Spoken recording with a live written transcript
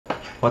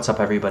What's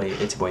up, everybody?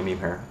 It's your boy Meme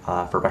here.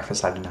 For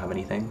breakfast, I didn't have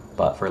anything,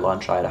 but for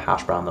lunch, I had a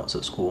hash brown that was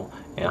at school,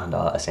 and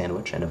a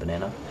sandwich and a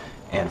banana.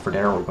 And for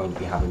dinner, we're going to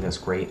be having this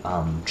great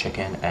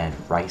chicken and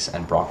rice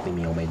and broccoli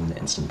meal made in the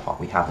Instant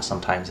Pot. We have it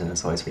sometimes, and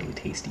it's always really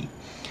tasty.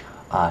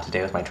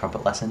 Today was my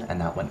trumpet lesson,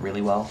 and that went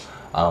really well.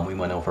 We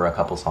went over a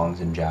couple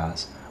songs in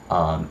jazz,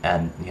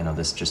 and you know,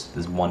 this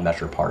one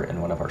measure part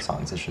in one of our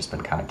songs has just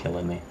been kind of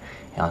killing me.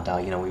 And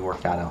you know, we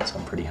worked that out, so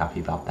I'm pretty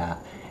happy about that.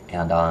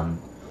 And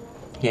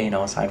yeah, you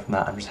know, aside from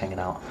that, I'm just hanging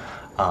out.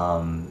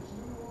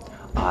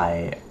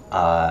 I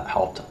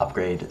helped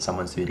upgrade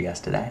someone's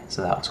 3DS today,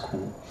 so that was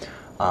cool.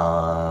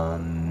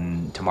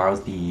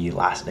 Tomorrow's the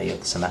last day of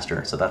the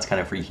semester, so that's kind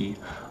of freaky.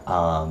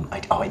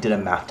 I did a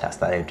math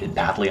test that I did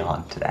badly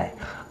on today.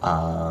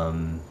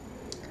 Yeah,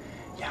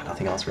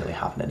 nothing else really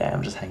happened today.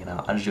 I'm just hanging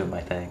out. I'm just doing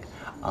my thing.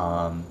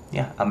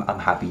 Yeah, I'm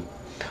happy.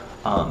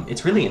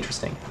 It's really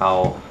interesting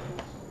how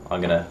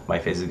my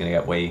face is gonna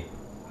get way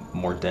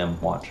more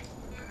dim. Watch.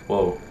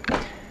 Whoa.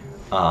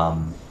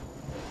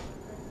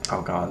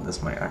 Oh god,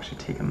 this might actually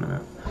take a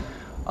minute.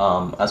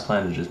 I was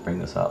planning to just bring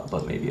this up,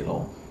 but maybe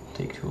it'll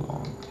take too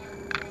long.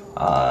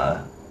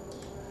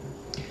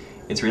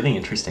 It's really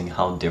interesting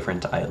how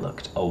different I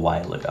looked a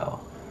while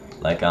ago.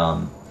 Like,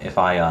 if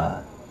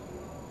I,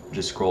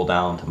 just scroll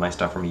down to my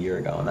stuff from a year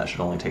ago, and that should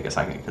only take a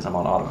second because I'm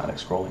on automatic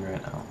scrolling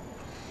right now.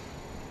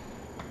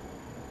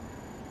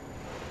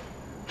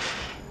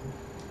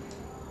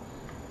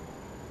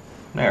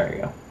 There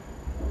you go.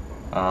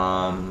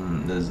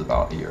 This is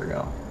about a year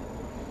ago.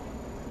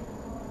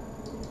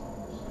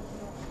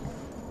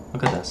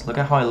 Look at this. Look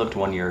at how I looked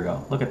 1 year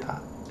ago. Look at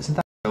that. Isn't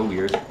that so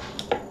weird?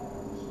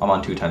 I'm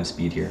on 2 times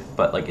speed here,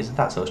 but like, isn't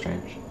that so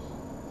strange?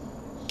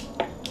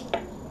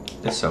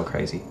 It's so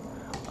crazy.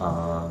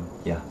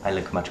 Yeah, I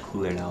look much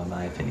cooler now in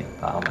my opinion.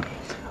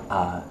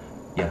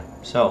 Yeah,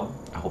 so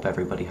I hope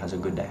everybody has a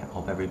good day. I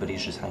hope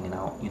everybody's just hanging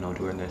out, you know,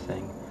 doing their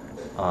thing.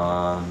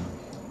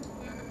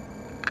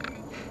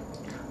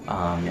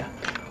 Yeah.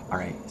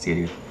 Alright, see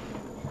you, dude.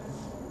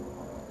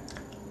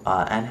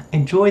 And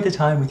enjoy the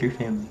time with your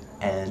family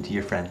and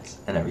your friends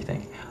and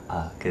everything,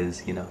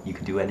 because, you know, you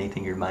can do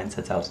anything your mind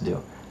sets out to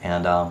do.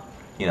 And,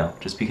 you know,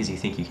 just because you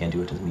think you can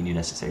do it doesn't mean you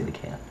necessarily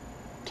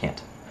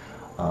can't.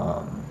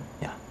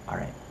 Yeah,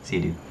 alright. See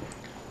you, dude.